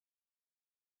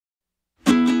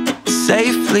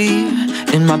safely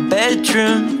in my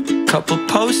bedroom. Couple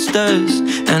posters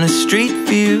and a street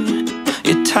view.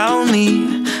 You tell me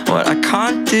what I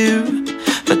can't do,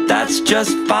 but that's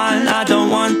just fine, I don't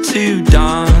want to.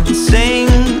 Dancing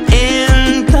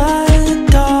in the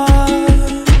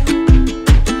dark,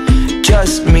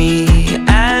 just me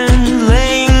and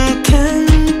Linkin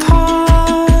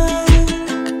Park.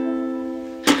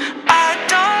 I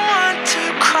don't want to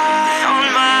cry on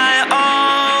my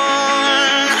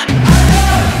own.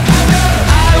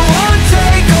 I won't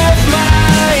take off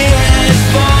my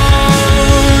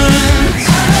headphones.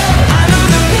 I know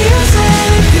the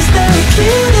music is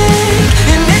therapeutic,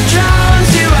 and it drowns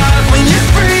you out when you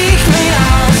freak me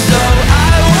out. So I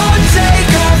won't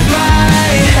take off my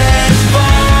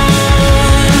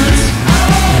headphones.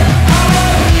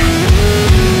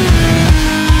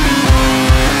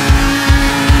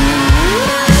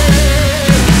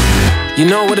 You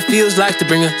know what it feels like to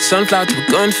bring a sunflower to a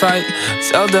gunfight.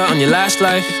 Zelda on your last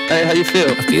life. Hey, how you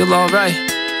feel? I feel alright.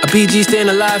 A PG staying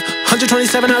alive,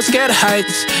 127 out scared of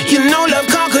heights. You know love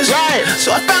conquers, Right.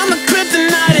 So I found the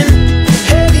kryptonite in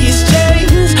heaviest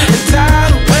chains and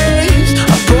tidal waves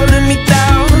are pulling me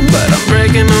down, but I'm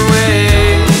breaking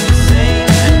away.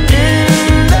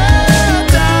 In the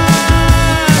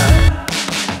dark,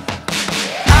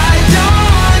 I don't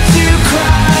want to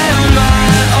cry on my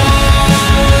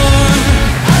own.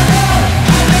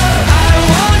 I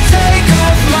won't take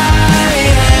off my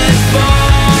headphones.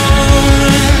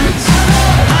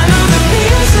 I know the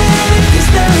music is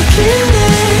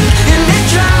therapeutic, and it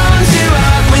drowns you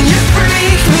out when you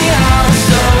freak me out.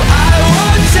 So I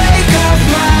won't take off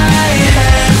my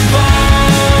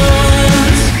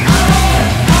headphones.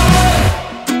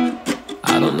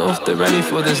 I don't know if they're ready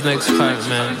for this next part,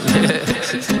 man.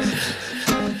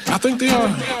 I think they are.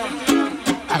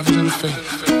 Have a little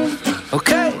faith.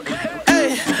 Okay.